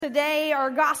Today,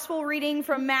 our gospel reading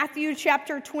from Matthew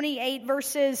chapter 28,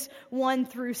 verses 1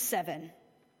 through 7.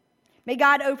 May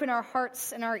God open our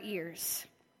hearts and our ears.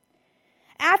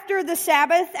 After the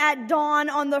Sabbath, at dawn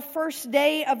on the first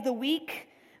day of the week,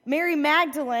 Mary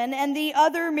Magdalene and the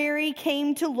other Mary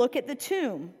came to look at the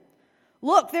tomb.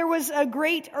 Look, there was a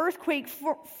great earthquake,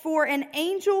 for an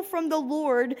angel from the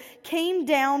Lord came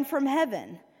down from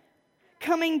heaven.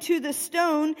 Coming to the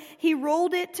stone, he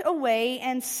rolled it away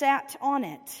and sat on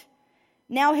it.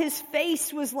 Now his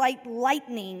face was like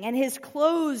lightning, and his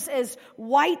clothes as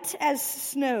white as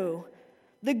snow.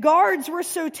 The guards were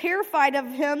so terrified of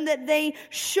him that they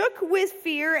shook with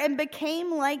fear and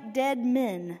became like dead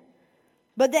men.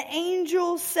 But the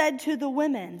angel said to the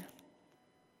women,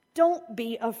 "Don't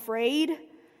be afraid.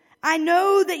 I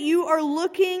know that you are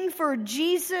looking for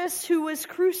Jesus who was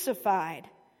crucified.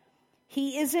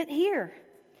 He isn't here,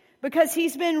 because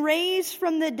he's been raised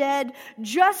from the dead,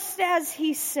 just as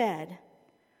he said.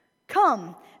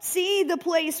 Come, see the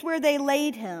place where they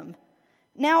laid him.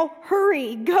 Now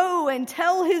hurry, go and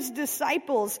tell his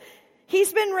disciples,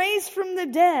 he's been raised from the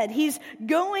dead. He's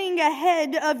going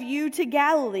ahead of you to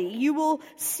Galilee. You will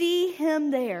see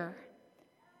him there.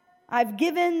 I've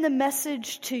given the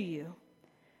message to you."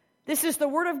 This is the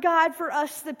word of God for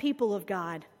us, the people of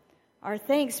God. Our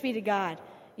thanks be to God.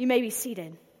 You may be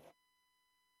seated.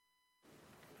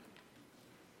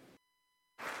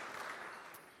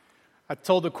 I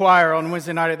told the choir on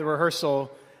Wednesday night at the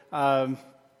rehearsal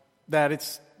that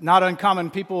it's not uncommon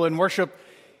people in worship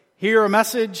hear a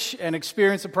message and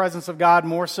experience the presence of God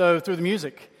more so through the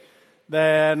music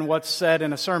than what's said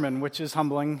in a sermon, which is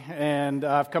humbling, and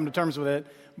I've come to terms with it.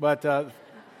 But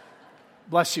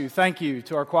bless you. Thank you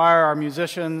to our choir, our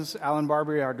musicians, Alan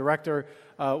Barbary, our director.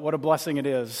 What a blessing it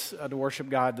is to worship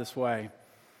God this way.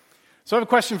 So I have a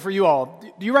question for you all.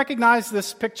 Do you recognize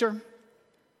this picture?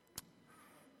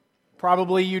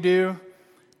 Probably you do.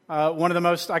 One of the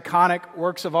most iconic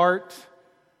works of art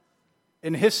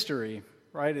in history,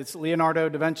 right? It's Leonardo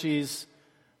da Vinci's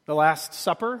The Last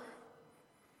Supper.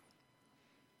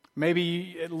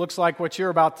 Maybe it looks like what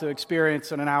you're about to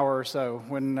experience in an hour or so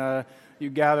when you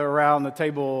gather around the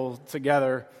table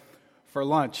together for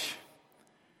lunch.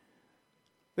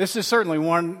 This is certainly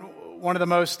one of the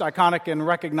most iconic and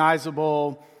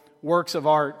recognizable works of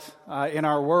art in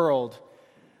our world.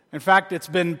 In fact, it's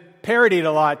been parodied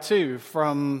a lot too,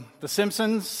 from The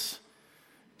Simpsons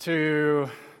to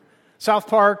South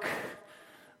Park,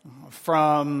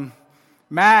 from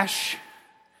MASH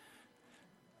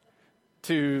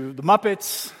to the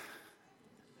Muppets.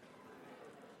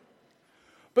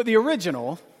 But the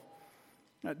original,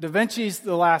 Da Vinci's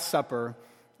The Last Supper,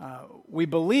 we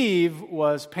believe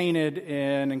was painted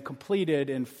and completed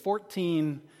in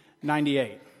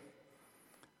 1498.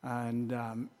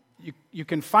 And you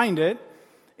can find it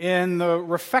in the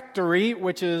refectory,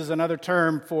 which is another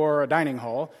term for a dining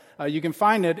hall. You can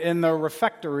find it in the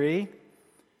refectory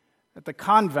at the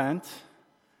convent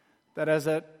that is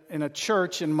in a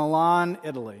church in Milan,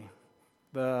 Italy,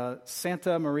 the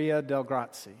Santa Maria del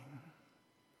Grazie.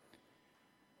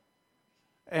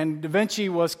 And Da Vinci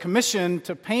was commissioned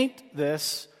to paint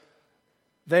this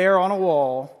there on a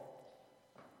wall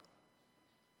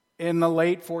in the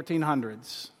late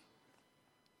 1400s.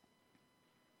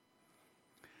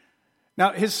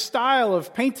 Now, his style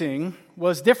of painting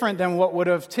was different than what would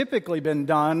have typically been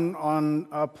done on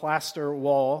a plaster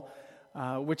wall,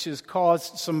 which has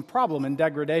caused some problem and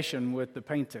degradation with the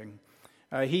painting.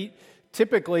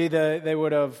 Typically, they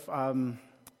would have,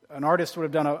 an artist would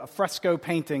have done a fresco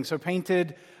painting, so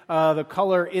painted the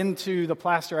color into the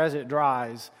plaster as it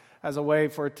dries, as a way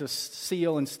for it to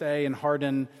seal and stay and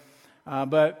harden.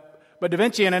 But Da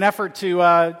Vinci, in an effort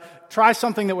to try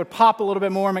something that would pop a little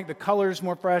bit more, make the colors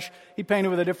more fresh, he painted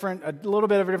with a little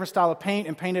bit of a different style of paint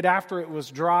and painted after it was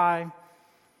dry.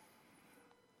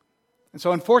 And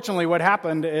so unfortunately what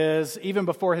happened is, even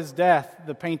before his death,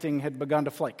 the painting had begun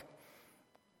to flake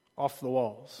off the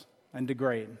walls and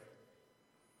degrade.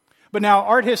 But now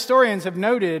art historians have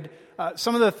noted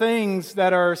some of the things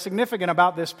that are significant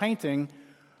about this painting.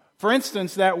 For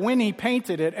instance, that when he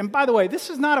painted it, and by the way, this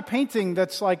is not a painting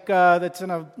that's that's in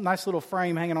a nice little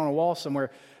frame hanging on a wall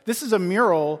somewhere. This is a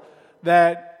mural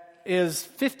that is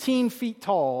 15 feet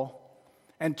tall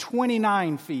and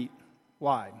 29 feet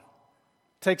wide.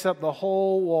 Takes up the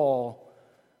whole wall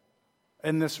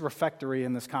in this refectory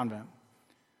in this convent.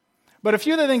 But a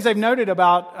few of the things they've noted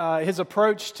about his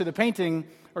approach to the painting,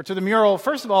 or to the mural,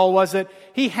 first of all, was that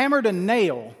he hammered a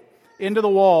nail into the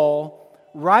wall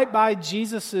right by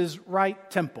Jesus'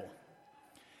 right temple.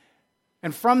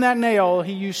 And from that nail,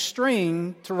 he used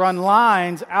string to run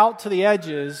lines out to the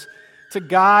edges to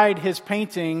guide his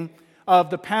painting of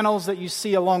the panels that you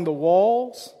see along the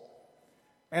walls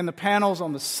and the panels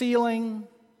on the ceiling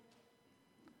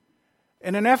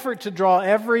in an effort to draw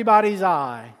everybody's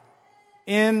eye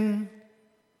in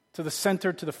to the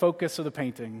center, to the focus of the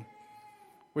painting,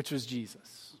 which was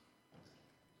Jesus.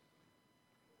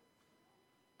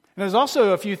 And there's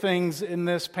also a few things in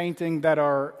this painting that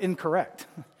are incorrect.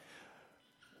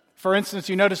 For instance,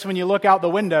 you notice when you look out the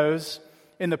windows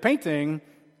in the painting,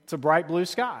 it's a bright blue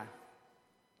sky.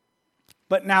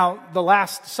 But now, the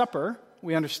Last Supper,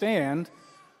 we understand,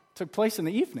 took place in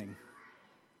the evening.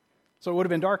 So it would have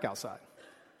been dark outside.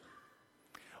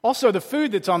 Also, the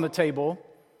food that's on the table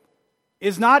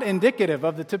is not indicative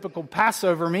of the typical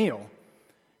Passover meal.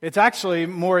 It's actually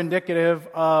more indicative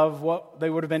of what they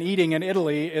would have been eating in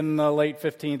Italy in the late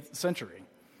 15th century.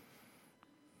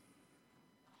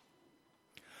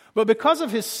 But because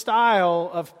of his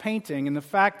style of painting and the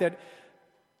fact that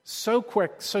so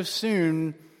quick, so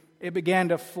soon, it began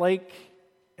to flake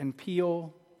and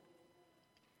peel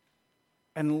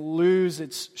and lose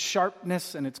its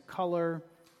sharpness and its color,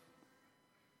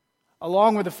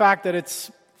 along with the fact that it's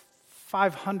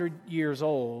 500 years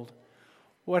old,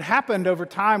 what happened over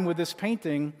time with this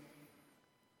painting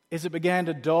is it began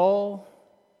to dull,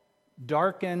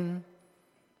 darken,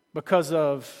 because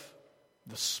of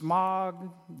the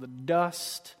smog, the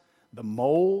dust, the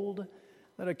mold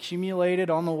that accumulated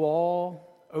on the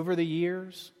wall over the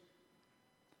years,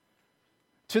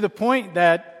 to the point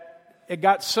that it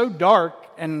got so dark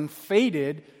and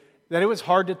faded that it was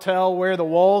hard to tell where the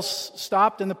walls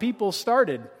stopped and the people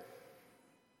started.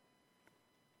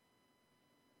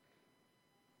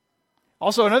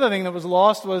 Also, another thing that was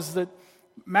lost was that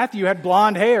Matthew had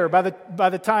blonde hair. By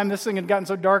the time this thing had gotten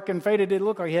so dark and faded, it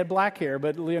looked like he had black hair,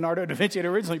 but Leonardo da Vinci had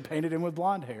originally painted him with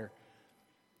blonde hair.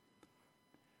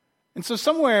 And so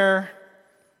somewhere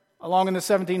along in the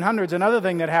 1700s, another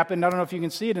thing that happened, I don't know if you can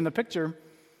see it in the picture,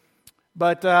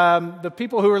 but the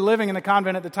people who were living in the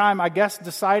convent at the time, I guess,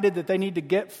 decided that they need to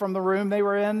get from the room they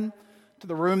were in to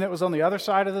the room that was on the other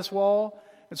side of this wall.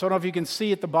 And so I don't know if you can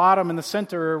see at the bottom in the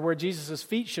center where Jesus'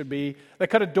 feet should be, they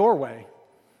cut a doorway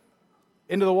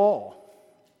into the wall,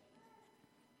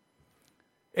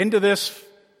 into this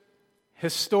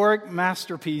historic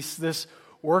masterpiece, this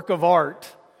work of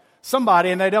art. Somebody,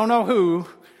 and they don't know who,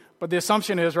 but the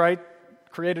assumption is, right,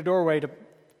 create a doorway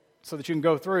so that you can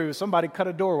go through. Somebody cut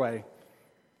a doorway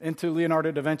into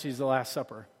Leonardo da Vinci's The Last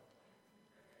Supper.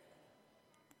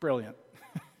 Brilliant.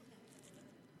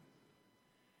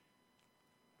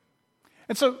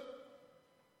 And so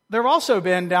there have also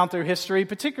been, down through history,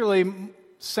 particularly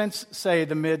since, say,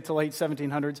 the mid to late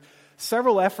 1700s,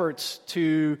 several efforts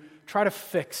to try to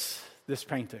fix this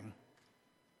painting.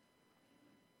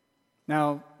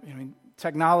 Now,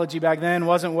 technology back then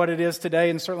wasn't what it is today,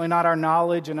 and certainly not our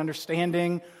knowledge and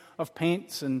understanding of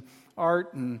paints and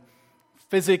art and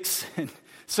physics. And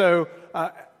so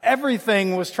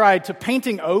everything was tried to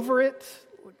painting over it.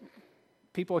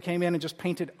 People came in and just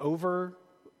painted over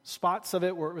spots of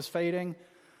it where it was fading,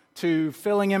 to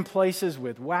filling in places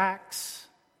with wax,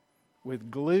 with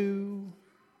glue.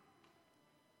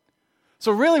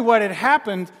 So really what had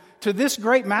happened to this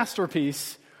great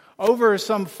masterpiece over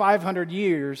some 500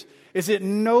 years is it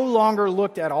no longer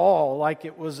looked at all like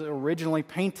it was originally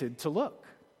painted to look.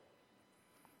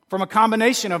 From a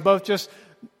combination of both just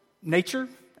nature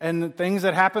and the things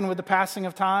that happen with the passing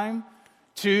of time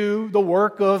to the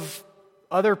work of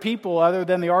other people other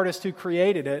than the artist who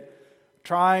created it,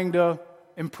 trying to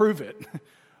improve it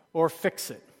or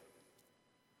fix it.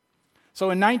 So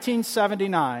in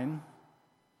 1979,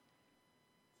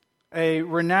 a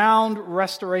renowned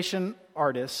restoration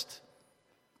artist,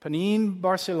 Panine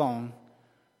Barcelon,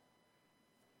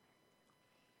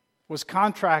 was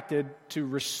contracted to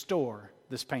restore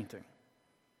this painting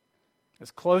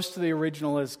as close to the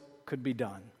original as could be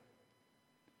done.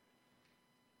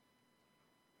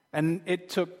 And it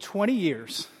took 20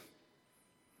 years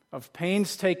of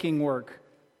painstaking work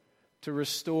to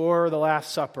restore the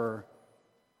Last Supper,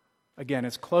 again,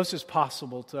 as close as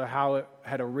possible to how it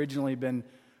had originally been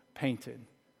painted.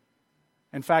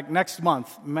 In fact, next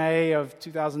month, May of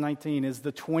 2019, is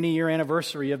the 20-year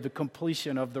anniversary of the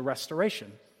completion of the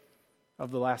restoration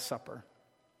of the Last Supper.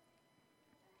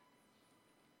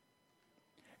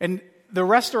 And the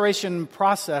restoration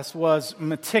process was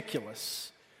meticulous.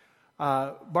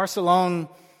 Barcelona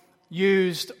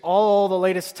used all the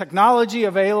latest technology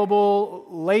available,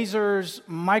 lasers,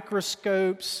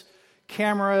 microscopes,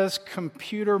 cameras,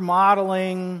 computer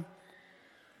modeling,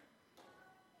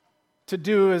 to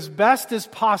do as best as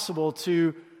possible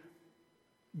to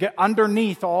get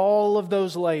underneath all of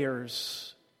those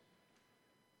layers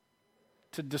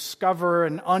to discover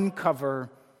and uncover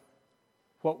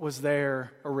what was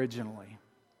there originally.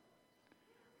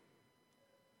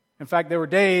 In fact, there were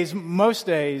days, most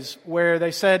days, where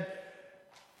they said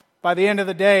by the end of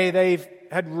the day they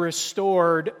had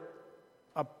restored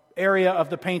an area of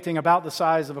the painting about the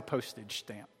size of a postage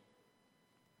stamp.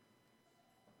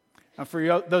 Now,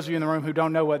 for those of you in the room who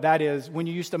don't know what that is, when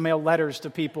you used to mail letters to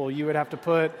people, you would have to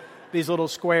put these little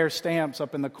square stamps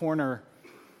up in the corner,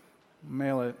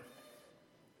 mail it.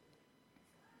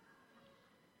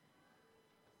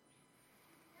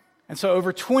 And so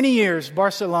over 20 years,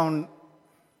 Barcelona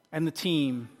and the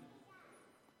team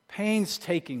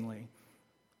painstakingly,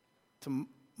 to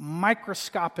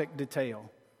microscopic detail,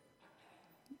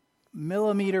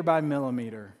 millimeter by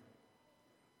millimeter,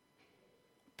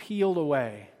 peeled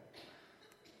away,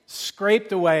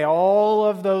 scraped away all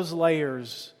of those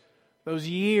layers, those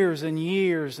years and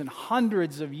years and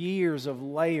hundreds of years of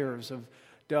layers of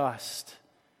dust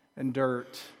and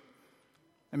dirt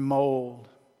and mold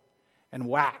and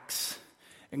wax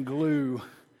and glue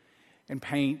and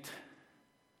paint,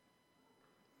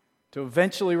 to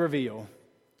eventually reveal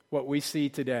what we see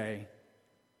today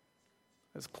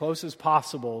as close as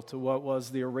possible to what was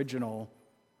the original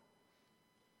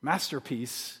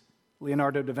masterpiece,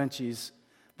 Leonardo da Vinci's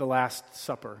The Last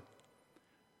Supper.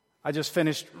 I just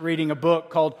finished reading a book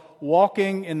called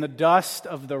Walking in the Dust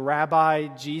of the Rabbi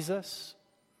Jesus,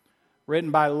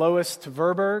 written by Lois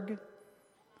Tverberg.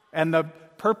 And the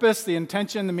purpose, the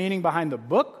intention, the meaning behind the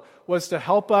book was to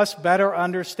help us better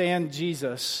understand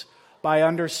Jesus by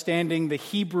understanding the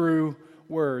Hebrew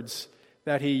words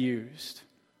that he used.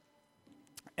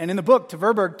 And in the book,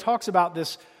 Tverberg talks about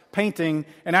this painting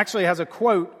and actually has a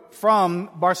quote from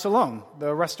Barcelona,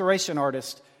 the restoration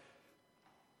artist.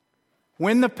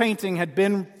 When the painting had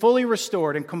been fully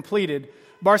restored and completed,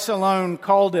 Barcelona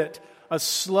called it a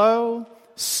slow,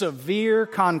 severe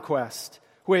conquest,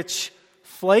 which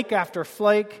flake after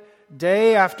flake,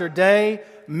 day after day,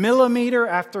 millimeter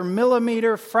after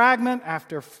millimeter, fragment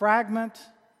after fragment,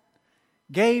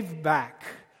 gave back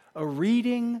a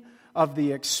reading of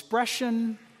the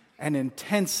expression and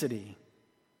intensity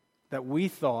that we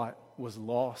thought was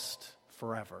lost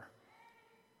forever.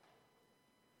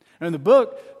 And in the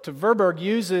book, Tverberg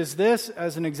uses this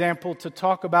as an example to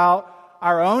talk about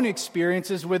our own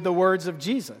experiences with the words of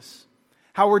Jesus.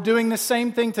 How we're doing the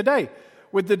same thing today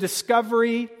with the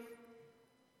discovery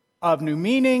of new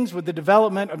meanings, with the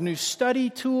development of new study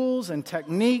tools and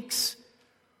techniques.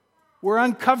 We're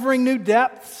uncovering new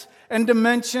depths and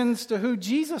dimensions to who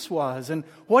Jesus was and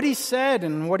what he said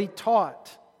and what he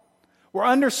taught. We're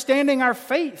understanding our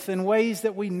faith in ways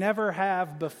that we never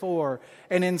have before.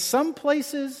 And in some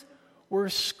places, we're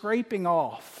scraping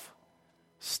off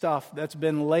stuff that's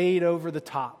been laid over the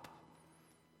top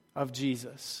of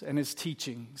Jesus and his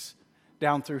teachings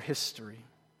down through history.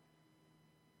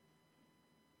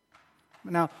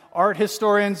 Now, art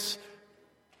historians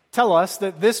tell us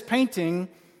that this painting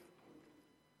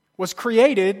was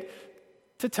created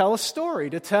to tell a story,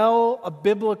 to tell a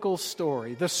biblical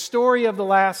story, the story of the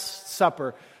Last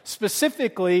Supper,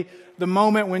 specifically the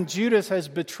moment when Judas has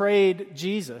betrayed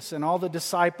Jesus and all the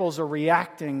disciples are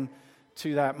reacting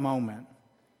to that moment.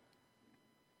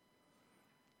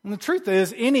 And the truth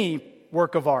is, any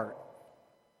work of art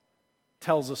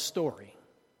tells a story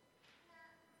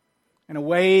in a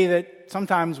way that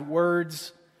sometimes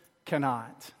words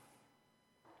cannot.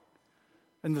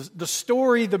 And the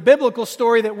story, the biblical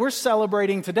story that we're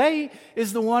celebrating today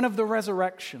is the one of the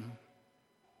resurrection.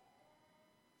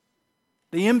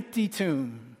 The empty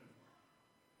tomb.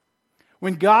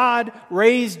 When God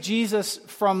raised Jesus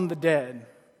from the dead.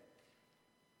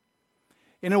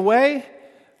 In a way,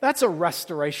 that's a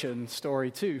restoration story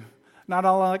too. Not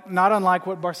unlike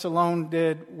what Barcelona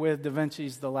did with Da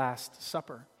Vinci's The Last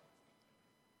Supper.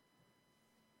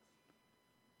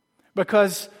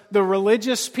 Because the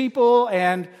religious people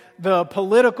and the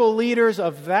political leaders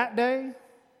of that day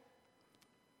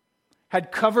had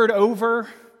covered over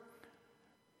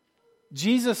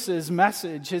Jesus'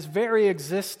 message, his very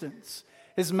existence,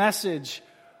 his message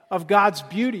of God's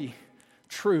beauty,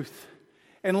 truth,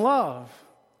 and love.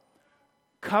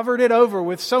 Covered it over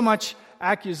with so much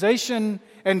accusation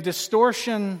and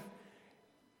distortion,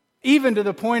 even to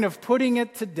the point of putting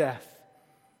it to death.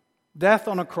 Death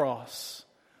on a cross.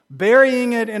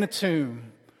 Burying it in a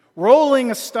tomb, rolling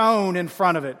a stone in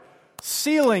front of it,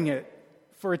 sealing it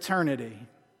for eternity.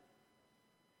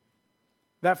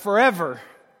 That forever,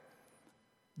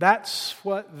 that's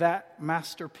what that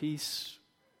masterpiece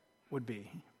would be.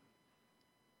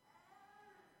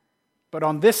 But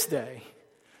on this day,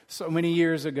 so many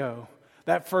years ago,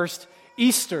 that first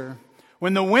Easter,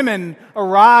 When the women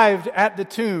arrived at the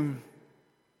tomb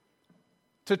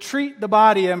to treat the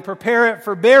body and prepare it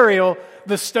for burial,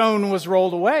 the stone was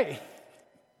rolled away.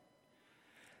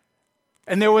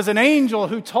 And there was an angel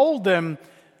who told them,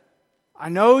 I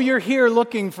know you're here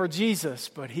looking for Jesus,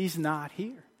 but he's not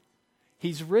here.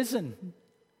 He's risen.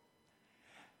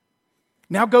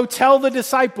 Now go tell the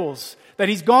disciples that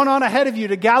he's gone on ahead of you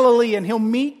to Galilee and he'll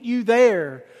meet you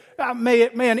there.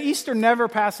 Man, Easter never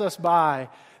pass us by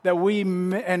that we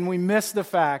miss the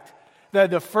fact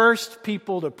that the first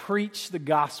people to preach the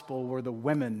gospel were the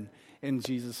women in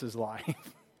Jesus' life.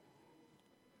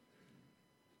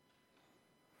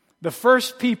 The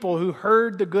first people who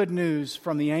heard the good news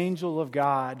from the angel of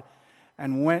God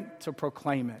and went to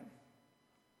proclaim it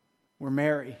were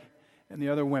Mary and the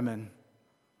other women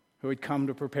who had come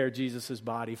to prepare Jesus'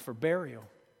 body for burial.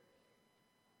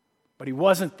 But he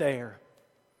wasn't there.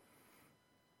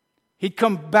 He'd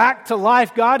come back to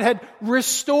life. God had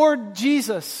restored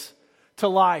Jesus to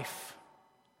life.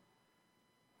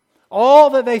 All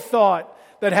that they thought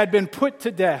that had been put to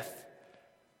death,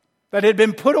 that had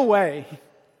been put away,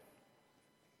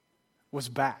 was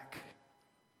back.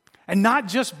 And not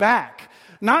just back.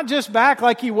 Not just back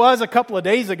like he was a couple of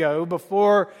days ago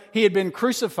before he had been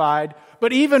crucified,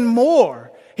 but even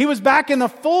more. He was back in the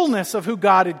fullness of who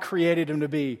God had created him to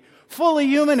be. Fully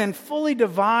human and fully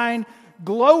divine,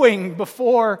 glowing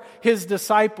before his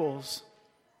disciples.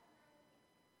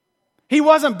 He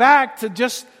wasn't back to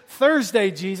just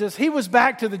Thursday Jesus. He was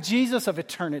back to the Jesus of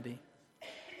eternity.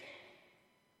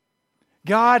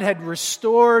 God had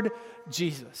restored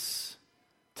Jesus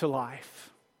to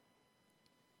life.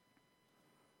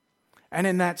 And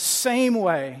in that same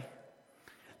way,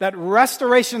 that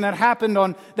restoration that happened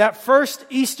on that first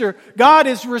Easter, God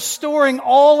is restoring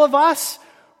all of us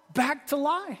back to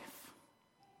life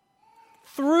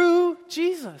through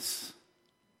Jesus.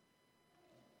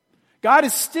 God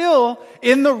is still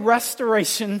in the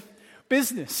restoration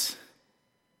business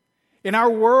in our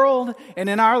world and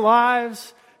in our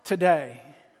lives today.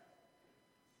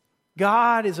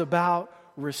 God is about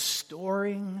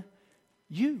restoring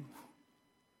you.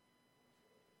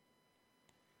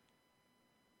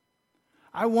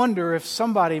 I wonder if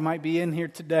somebody might be in here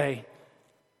today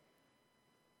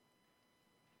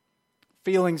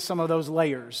feeling some of those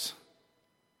layers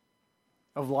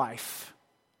of life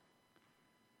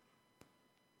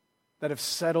that have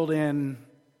settled in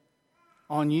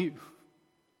on you.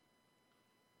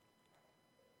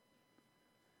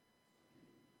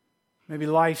 Maybe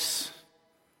life's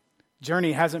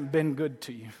journey hasn't been good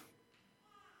to you.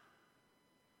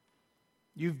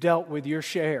 You've dealt with your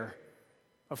share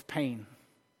of pain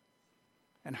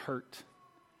and hurt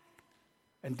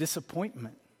and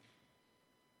disappointment,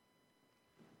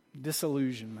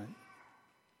 disillusionment.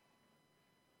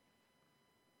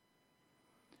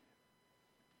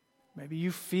 Maybe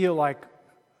you feel like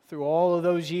through all of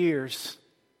those years,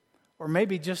 or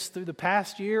maybe just through the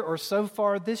past year or so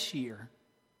far this year,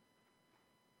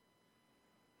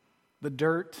 the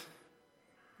dirt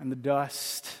and the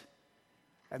dust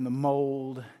and the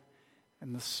mold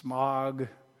and the smog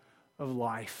of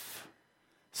life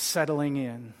settling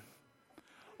in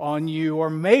on you. Or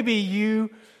maybe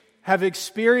you have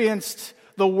experienced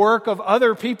the work of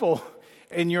other people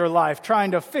in your life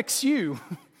trying to fix you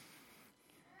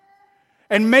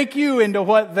and make you into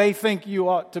what they think you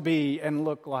ought to be and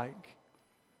look like.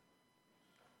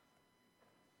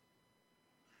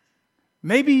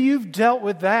 Maybe you've dealt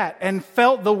with that and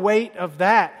felt the weight of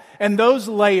that and those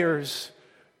layers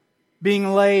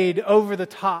being laid over the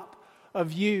top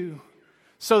of you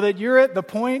so that you're at the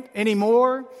point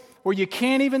anymore where you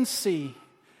can't even see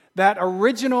that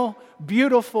original,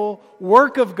 beautiful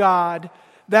work of God,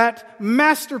 that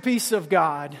masterpiece of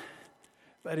God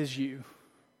that is you.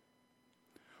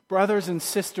 Brothers and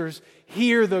sisters,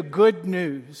 hear the good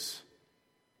news.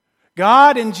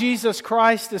 God in Jesus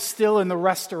Christ is still in the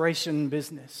restoration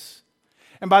business.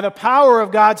 And by the power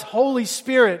of God's Holy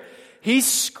Spirit, He's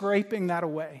scraping that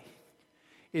away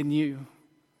in you.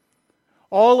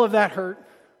 All of that hurt,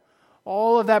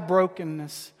 all of that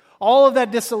brokenness, all of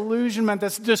that disillusionment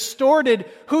that's distorted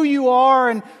who you are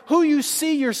and who you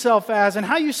see yourself as and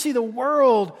how you see the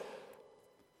world,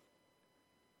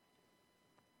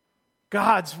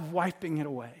 God's wiping it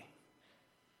away.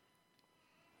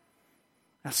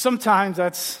 Now, sometimes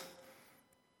that's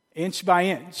inch by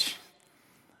inch,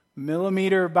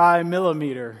 millimeter by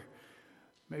millimeter.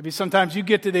 Maybe sometimes you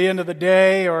get to the end of the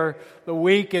day or the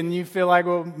week and you feel like,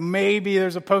 well, maybe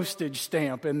there's a postage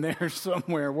stamp in there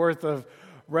somewhere worth of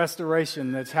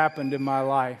restoration that's happened in my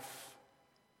life.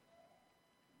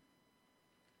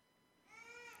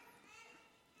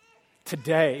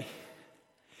 Today,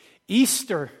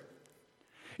 Easter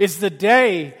is the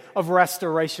day of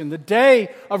restoration, the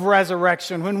day of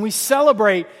resurrection, when we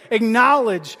celebrate,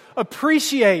 acknowledge,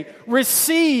 appreciate,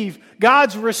 receive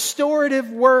God's restorative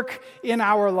work in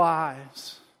our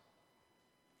lives.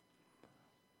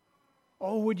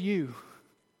 Oh, would you,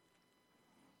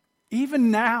 even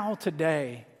now,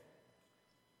 today,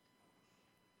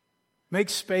 make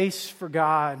space for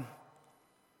God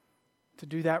to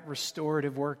do that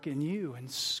restorative work in you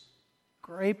and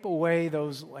scrape away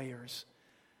those layers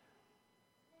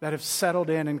that have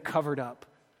settled in and covered up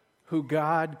who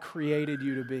God created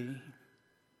you to be.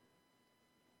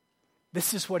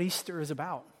 This is what Easter is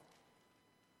about.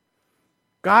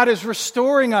 God is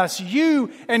restoring us,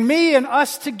 you and me and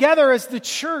us together as the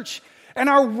church and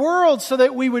our world, so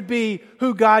that we would be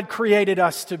who God created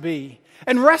us to be.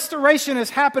 And restoration is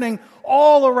happening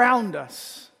all around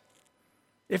us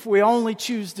if we only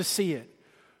choose to see it.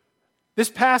 This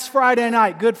past Friday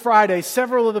night, Good Friday,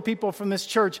 several of the people from this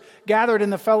church gathered in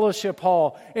the fellowship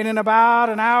hall, and in about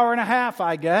an hour and a half,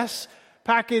 I guess,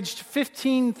 packaged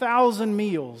 15,000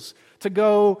 meals to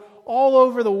go all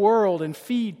over the world and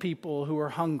feed people who are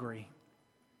hungry.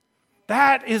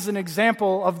 That is an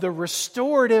example of the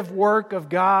restorative work of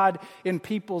God in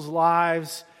people's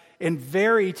lives in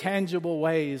very tangible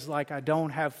ways, like I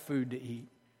don't have food to eat.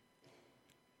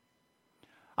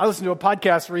 I listened to a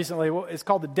podcast recently. It's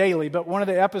called The Daily, but one of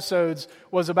the episodes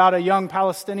was about a young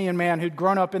Palestinian man who'd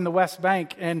grown up in the West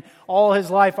Bank, and all his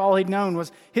life, all he'd known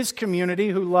was his community,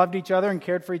 who loved each other and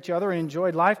cared for each other and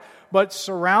enjoyed life, but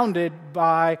surrounded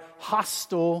by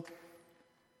hostile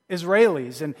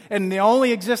Israelis. And the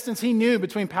only existence he knew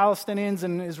between Palestinians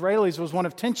and Israelis was one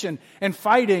of tension and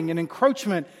fighting and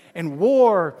encroachment and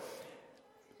war.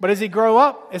 But as he grew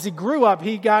up,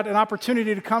 he got an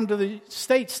opportunity to come to the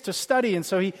States to study. And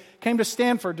so he came to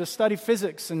Stanford to study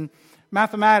physics and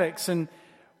mathematics. And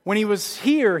when he was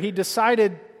here, he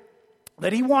decided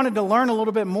that he wanted to learn a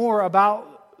little bit more about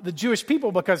the Jewish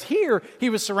people, because here he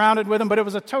was surrounded with them, but it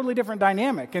was a totally different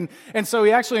dynamic. And so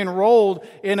he actually enrolled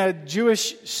in a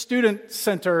Jewish student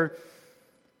center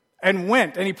and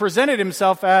he presented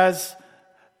himself as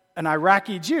an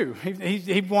Iraqi Jew.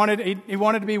 He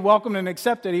wanted to be welcomed and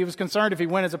accepted. He was concerned if he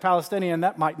went as a Palestinian,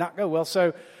 that might not go well.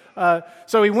 So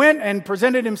he went and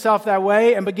presented himself that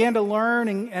way and began to learn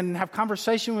and have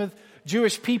conversation with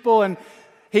Jewish people. And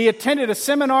he attended a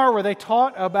seminar where they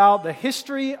taught about the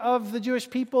history of the Jewish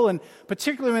people, and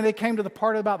particularly when they came to the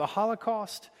part about the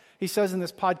Holocaust. He says in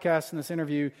this podcast, in this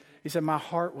interview, he said, "My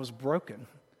heart was broken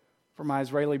for my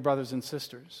Israeli brothers and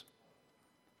sisters.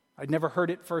 I'd never heard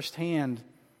it firsthand,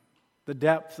 the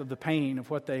depth of the pain of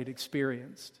what they'd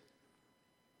experienced."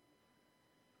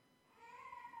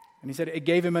 And he said it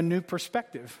gave him a new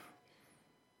perspective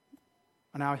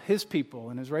on how his people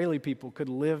and Israeli people could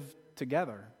live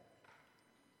together.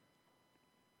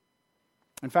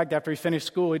 In fact, after he finished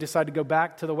school, he decided to go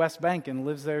back to the West Bank and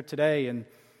lives there today.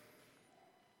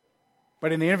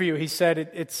 But in the interview, he said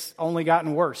it's only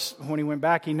gotten worse. When he went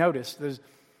back, he noticed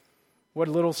what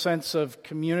little sense of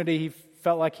community he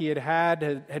felt like he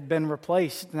had been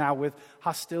replaced now with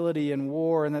hostility and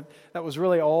war, and that was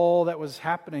really all that was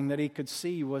happening that he could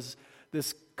see was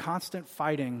this constant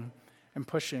fighting and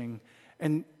pushing.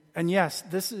 And yes,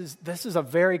 this is a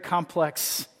very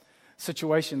complex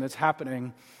situation that's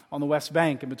happening on the West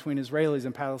Bank and between Israelis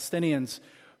and Palestinians.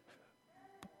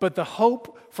 But the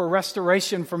hope for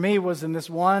restoration for me was in this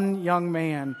one young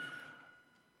man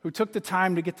who took the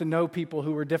time to get to know people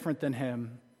who were different than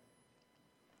him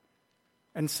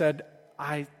and said,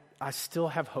 I still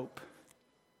have hope.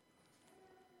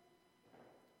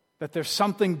 That there's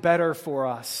something better for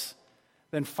us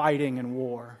than fighting and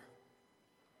war.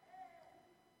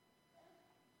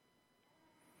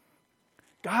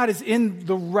 God is in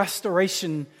the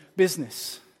restoration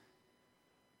business.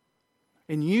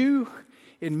 In you,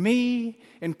 in me,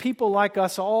 in people like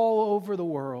us all over the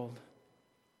world.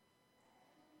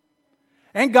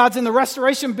 And God's in the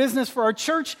restoration business for our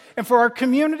church and for our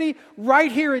community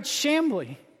right here at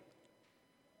Chamblee.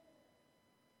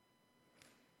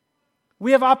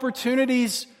 We have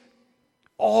opportunities,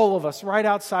 all of us, right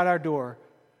outside our door,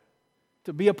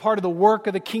 to be a part of the work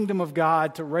of the kingdom of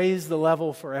God, to raise the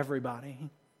level for everybody.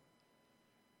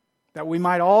 That we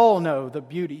might all know the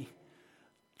beauty,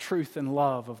 truth, and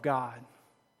love of God.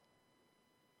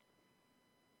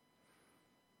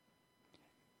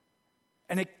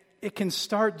 And it can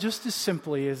start just as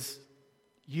simply as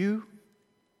you,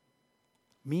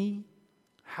 me,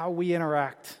 how we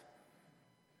interact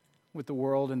with the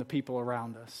world and the people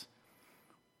around us.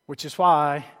 Which is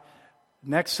why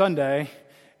next Sunday,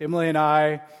 Emily and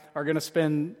I are going to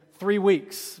spend 3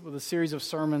 weeks with a series of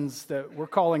sermons that we're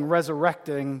calling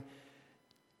Resurrecting.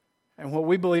 And what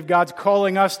we believe God's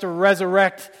calling us to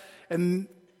resurrect in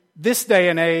this day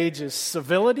and age is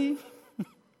civility,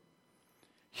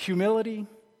 humility,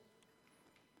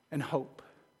 and hope.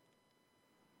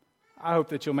 I hope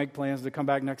that you'll make plans to come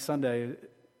back next Sunday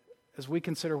as we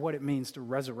consider what it means to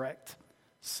resurrect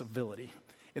civility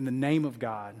in the name of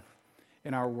God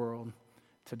in our world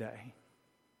today.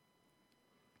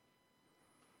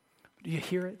 Do you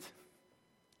hear it?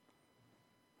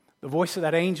 The voice of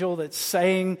that angel that's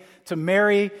saying to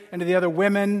Mary and to the other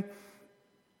women,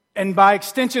 and by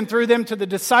extension through them to the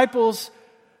disciples,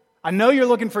 I know you're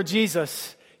looking for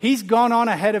Jesus. He's gone on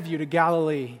ahead of you to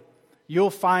Galilee. You'll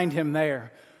find him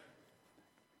there.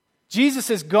 Jesus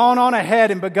has gone on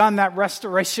ahead and begun that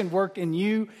restoration work in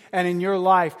you and in your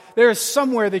life. There is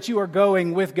somewhere that you are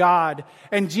going with God,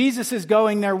 and Jesus is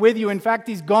going there with you. In fact,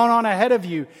 he's gone on ahead of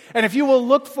you. And if you will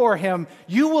look for him,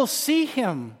 you will see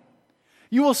him.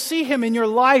 You will see him in your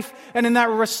life and in that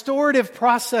restorative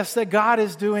process that God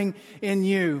is doing in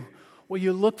you. Will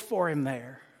you look for him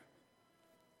there?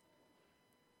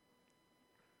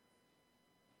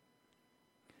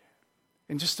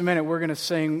 In just a minute, we're going to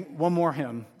sing one more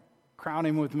hymn, Crown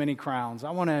Him with Many Crowns. I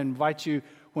want to invite you,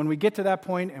 when we get to that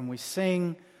point and we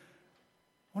sing,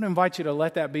 I want to invite you to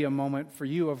let that be a moment for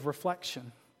you of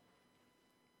reflection.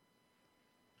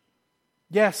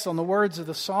 Yes, on the words of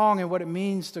the song and what it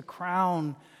means to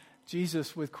crown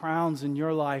Jesus with crowns in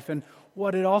your life, and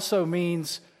what it also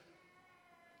means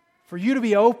for you to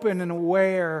be open and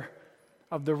aware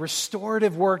of the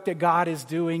restorative work that God is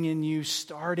doing in you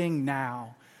starting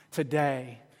now,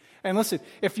 today. And listen,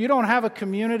 if you don't have a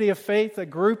community of faith, a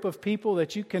group of people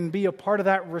that you can be a part of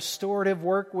that restorative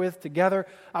work with together,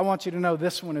 I want you to know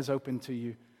this one is open to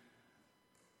you.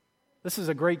 This is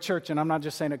a great church, and I'm not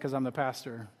just saying it because I'm the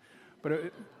pastor. But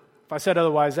if I said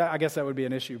otherwise, I guess that would be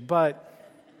an issue. But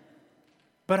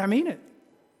I mean it.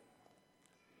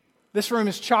 This room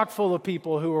is chock full of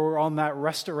people who are on that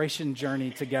restoration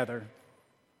journey together.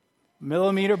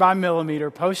 Millimeter by millimeter,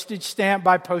 postage stamp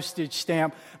by postage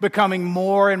stamp, becoming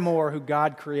more and more who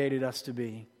God created us to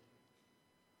be.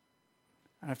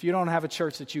 And if you don't have a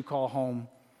church that you call home,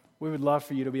 we would love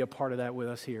for you to be a part of that with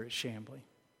us here at Chamblee.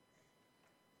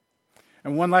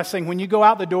 And one last thing, when you go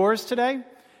out the doors today,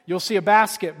 you'll see a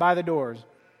basket by the doors.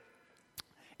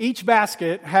 Each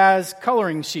basket has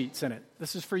coloring sheets in it.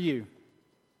 This is for you.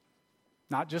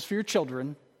 Not just for your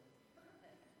children.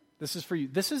 This is for you.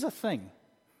 This is a thing.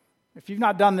 If you've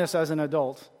not done this as an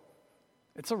adult,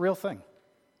 it's a real thing.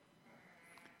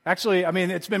 Actually,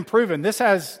 it's been proven. This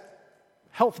has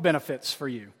health benefits for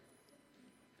you.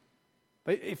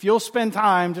 But if you'll spend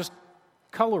time just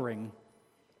coloring,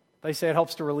 they say it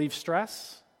helps to relieve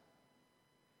stress,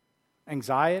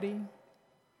 anxiety,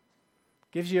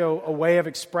 gives you a way of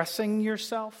expressing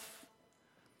yourself.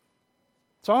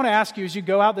 So I want to ask you, as you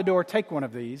go out the door, take one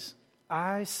of these.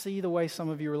 I see the way some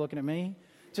of you are looking at me.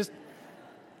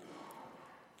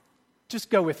 Just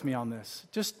go with me on this.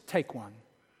 Just take one.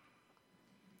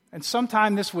 And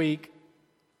sometime this week,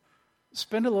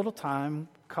 spend a little time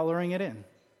coloring it in.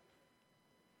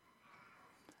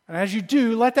 And as you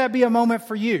do, let that be a moment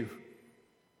for you.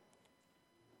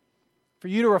 For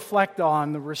you to reflect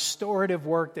on the restorative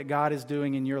work that God is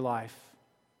doing in your life.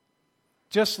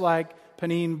 Just like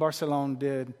Panine Barcelone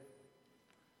did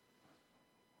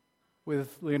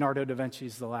with Leonardo da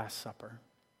Vinci's The Last Supper.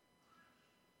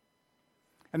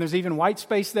 And there's even white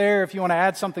space there if you want to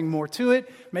add something more to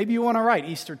it. Maybe you want to write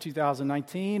Easter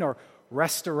 2019 or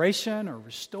restoration or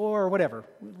restore or whatever.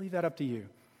 We'll leave that up to you.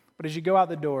 But as you go out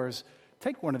the doors,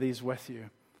 take one of these with you.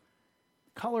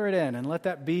 Color it in and let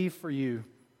that be for you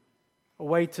a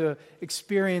way to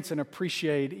experience and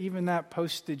appreciate even that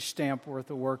postage stamp worth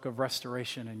of work of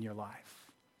restoration in your life.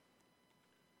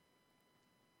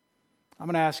 I'm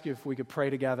going to ask you if we could pray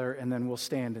together, and then we'll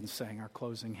stand and sing our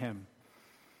closing hymn.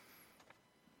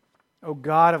 O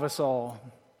God of us all,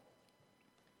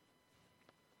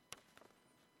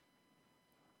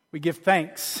 we give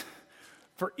thanks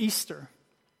for Easter,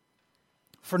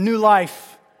 for new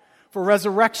life, for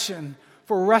resurrection,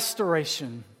 for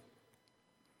restoration.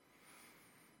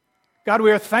 God,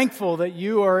 we are thankful that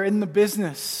you are in the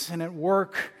business and at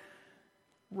work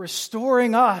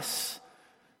restoring us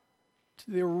to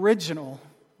the original,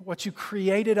 what you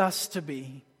created us to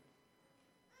be.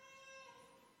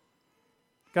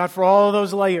 God, for all of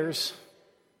those layers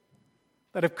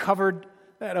that have covered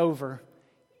that over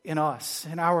in us,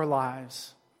 in our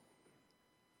lives.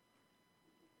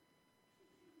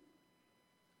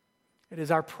 It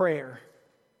is our prayer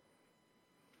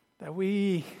that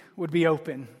we would be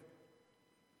open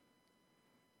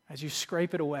as you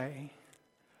scrape it away,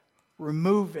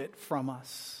 remove it from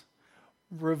us,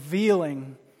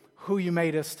 revealing who you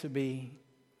made us to be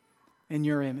in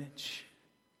your image.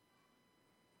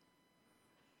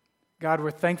 God,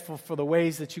 we're thankful for the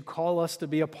ways that you call us to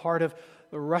be a part of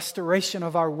the restoration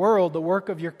of our world, the work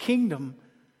of your kingdom.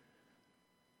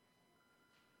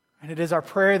 And it is our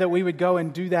prayer that we would go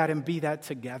and do that and be that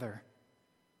together.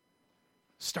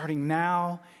 Starting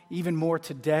now, even more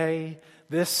today,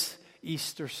 this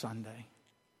Easter Sunday.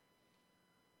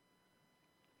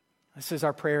 This is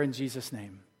our prayer in Jesus'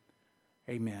 name.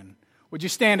 Amen. Would you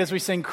stand as we sing